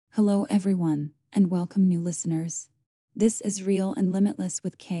Hello, everyone, and welcome, new listeners. This is Real and Limitless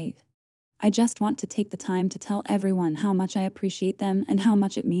with Kate. I just want to take the time to tell everyone how much I appreciate them and how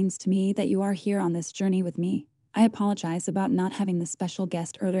much it means to me that you are here on this journey with me. I apologize about not having the special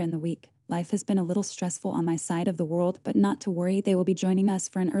guest earlier in the week. Life has been a little stressful on my side of the world, but not to worry, they will be joining us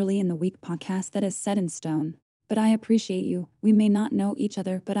for an early in the week podcast that is set in stone. But I appreciate you. We may not know each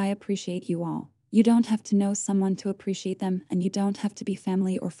other, but I appreciate you all. You don't have to know someone to appreciate them, and you don't have to be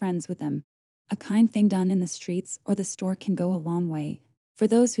family or friends with them. A kind thing done in the streets or the store can go a long way. For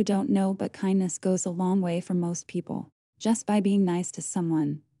those who don't know, but kindness goes a long way for most people. Just by being nice to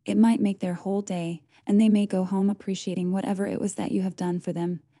someone, it might make their whole day, and they may go home appreciating whatever it was that you have done for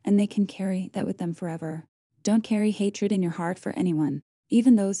them, and they can carry that with them forever. Don't carry hatred in your heart for anyone,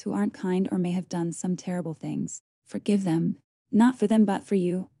 even those who aren't kind or may have done some terrible things. Forgive them, not for them but for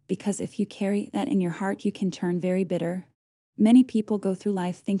you, because if you carry that in your heart, you can turn very bitter. Many people go through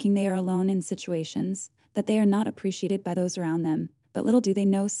life thinking they are alone in situations, that they are not appreciated by those around them, but little do they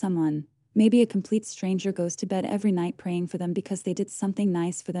know someone, maybe a complete stranger, goes to bed every night praying for them because they did something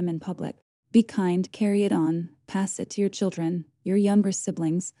nice for them in public. Be kind, carry it on, pass it to your children, your younger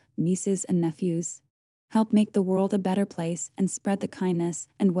siblings, nieces and nephews. Help make the world a better place and spread the kindness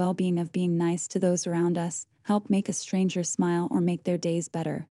and well-being of being nice to those around us. Help make a stranger smile or make their days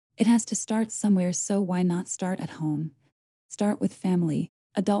better. It has to start somewhere, so why not start at home? Start with family,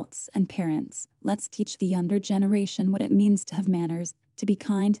 adults, and parents. Let's teach the younger generation what it means to have manners, to be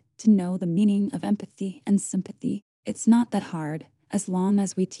kind, to know the meaning of empathy and sympathy. It's not that hard. As long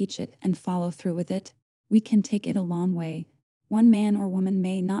as we teach it and follow through with it, we can take it a long way. One man or woman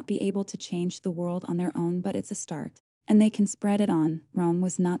may not be able to change the world on their own, but it's a start. And they can spread it on. Rome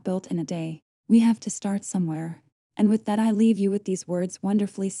was not built in a day. We have to start somewhere. And with that, I leave you with these words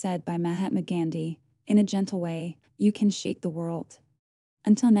wonderfully said by Mahatma Gandhi. In a gentle way, you can shake the world.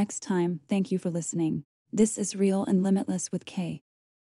 Until next time, thank you for listening. This is Real and Limitless with Kay.